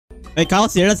Hey,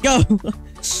 Kyle's here. Let's go.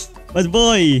 Let's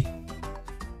boy.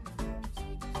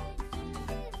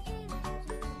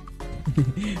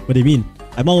 What do you mean?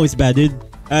 I'm always bad, dude.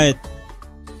 Alright.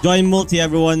 Join multi,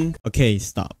 everyone. Okay,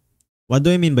 stop. What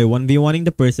do I mean by 1v1ing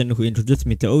the person who introduced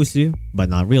me to Osu, but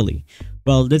not really?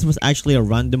 Well, this was actually a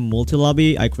random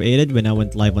multi-lobby I created when I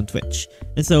went live on Twitch.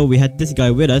 And so we had this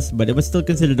guy with us, but it was still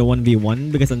considered a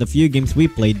 1v1 because on the few games we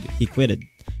played, he quitted.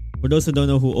 For those who don't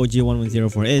know who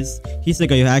OG1104 is, he's the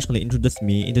guy who actually introduced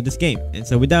me into this game. And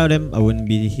so without him, I wouldn't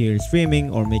be here streaming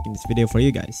or making this video for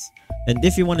you guys. And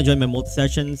if you want to join my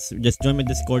multi-sessions, just join my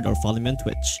Discord or follow me on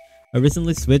Twitch. I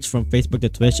recently switched from Facebook to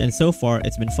Twitch and so far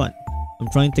it's been fun. I'm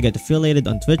trying to get affiliated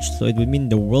on Twitch, so it would mean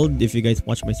the world if you guys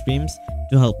watch my streams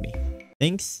to help me.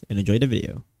 Thanks and enjoy the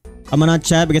video. I'm gonna not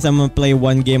chat because I'm gonna play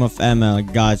one game of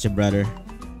ML. Gotcha, brother.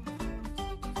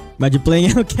 Imagine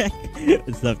playing okay.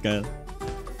 What's up, Kyle?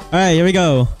 Alright, here we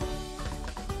go.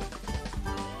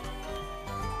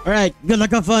 Alright, good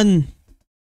luck, have fun.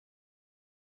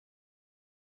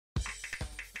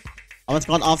 I was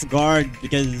caught off guard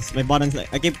because my buttons,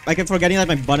 I keep forgetting that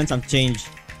my buttons have changed.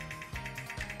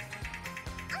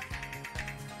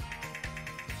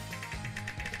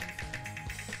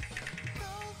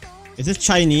 Is this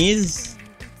Chinese?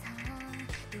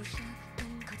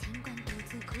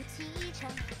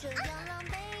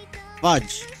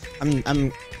 Fudge. I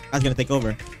was gonna take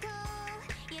over.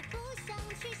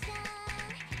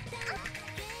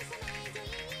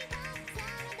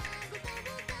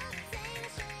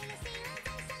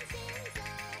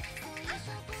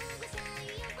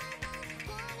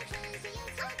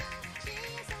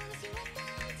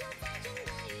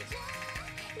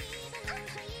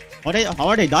 How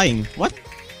are they dying? What?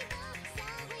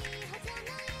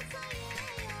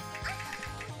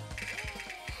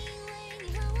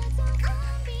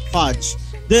 Fudge.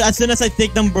 Dude, as soon as I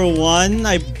take number 1,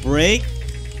 I break?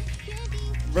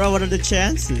 Bro, what are the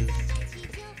chances?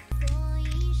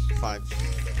 Fudge.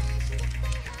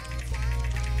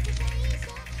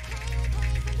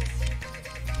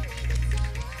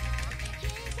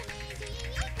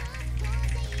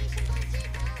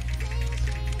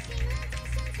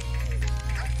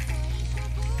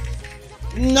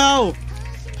 No!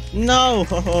 No!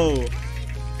 Oh.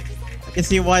 I can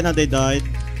see why now they died.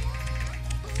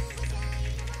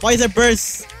 Why is it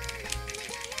burst?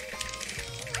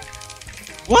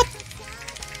 What?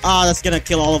 Ah, that's gonna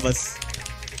kill all of us.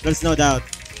 There's no doubt.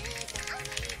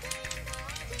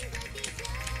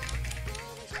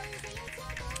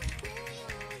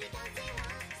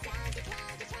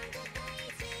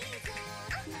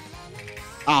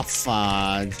 Ah,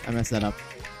 fudge. I messed that up.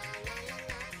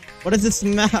 What is this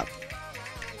map?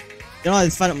 You know,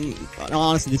 it's fun. No,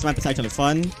 honestly, this map is actually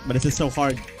fun, but it's just so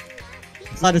hard.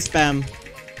 It's not a spam.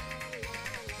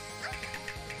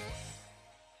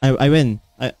 I win.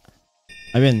 I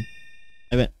win.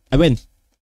 I win.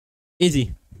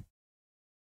 Easy.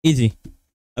 Easy.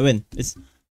 I win. It's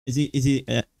easy.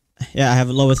 Yeah, I have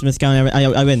the lowest miss count.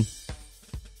 I win.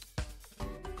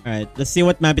 Alright, let's see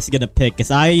what map is gonna pick.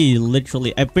 Cause I'm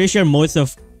pretty sure most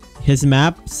of his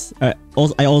maps I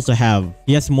also have.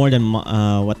 He has more than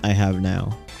what I have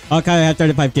now. Okay, I have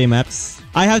 35k maps.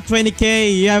 I have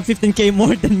 20k. You have 15k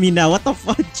more than me now. What the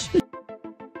fudge?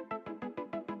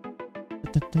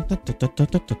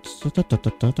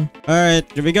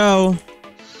 Alright, here we go.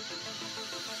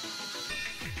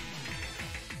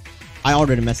 I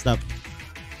already messed up.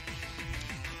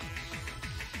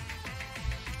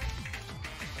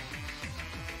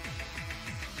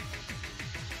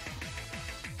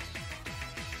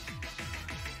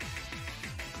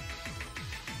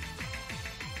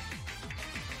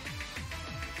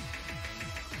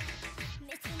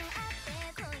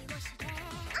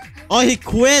 Oh, he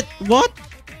quit! What?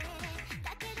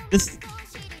 This...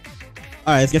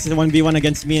 Alright, I guess it's a 1v1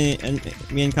 against me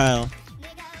and Kyle.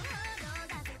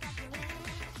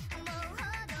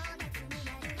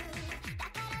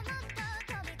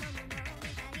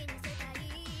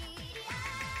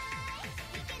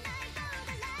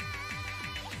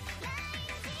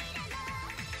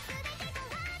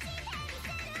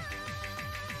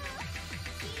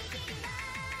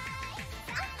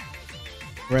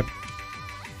 Rip.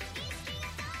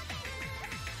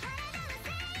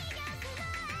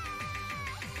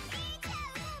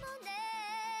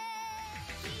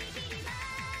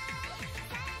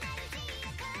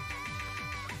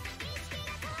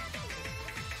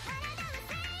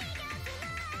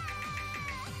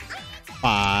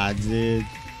 Ah, dude.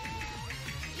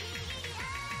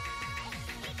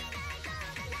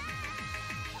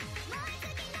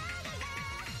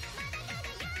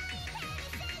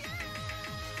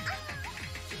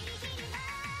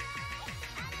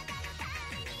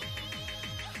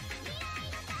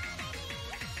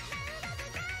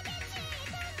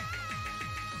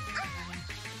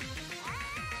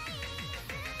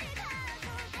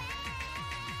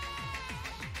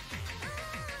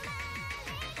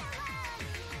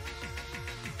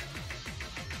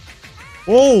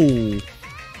 Oh!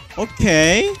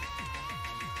 Okay.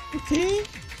 Okay.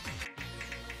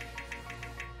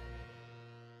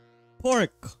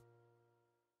 Pork.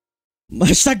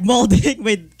 Hashtag molding.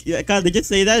 Wait, God, did you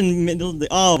say that in middle of the—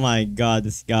 oh my god,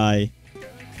 this guy.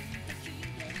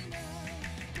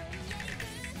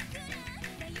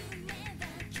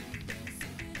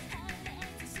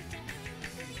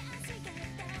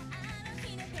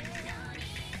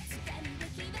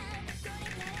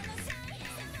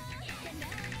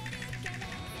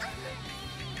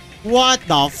 What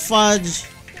the fudge?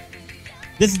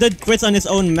 This dude quits on his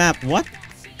own map. What?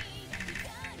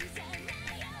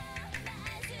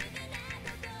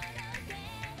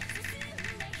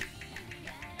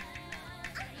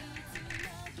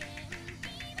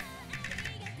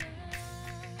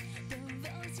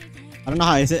 I don't know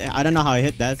how I don't know how I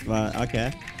hit that, but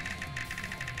okay.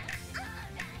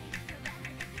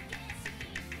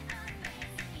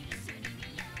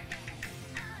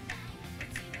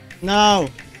 No.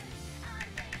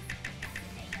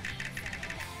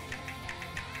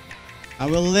 I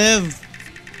will live.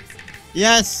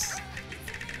 Yes.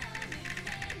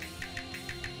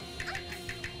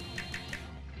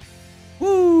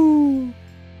 Woo.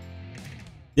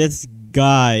 This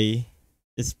guy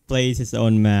just plays his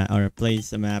own map, or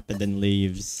plays a map and then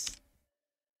leaves.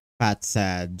 Fat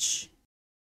Sag.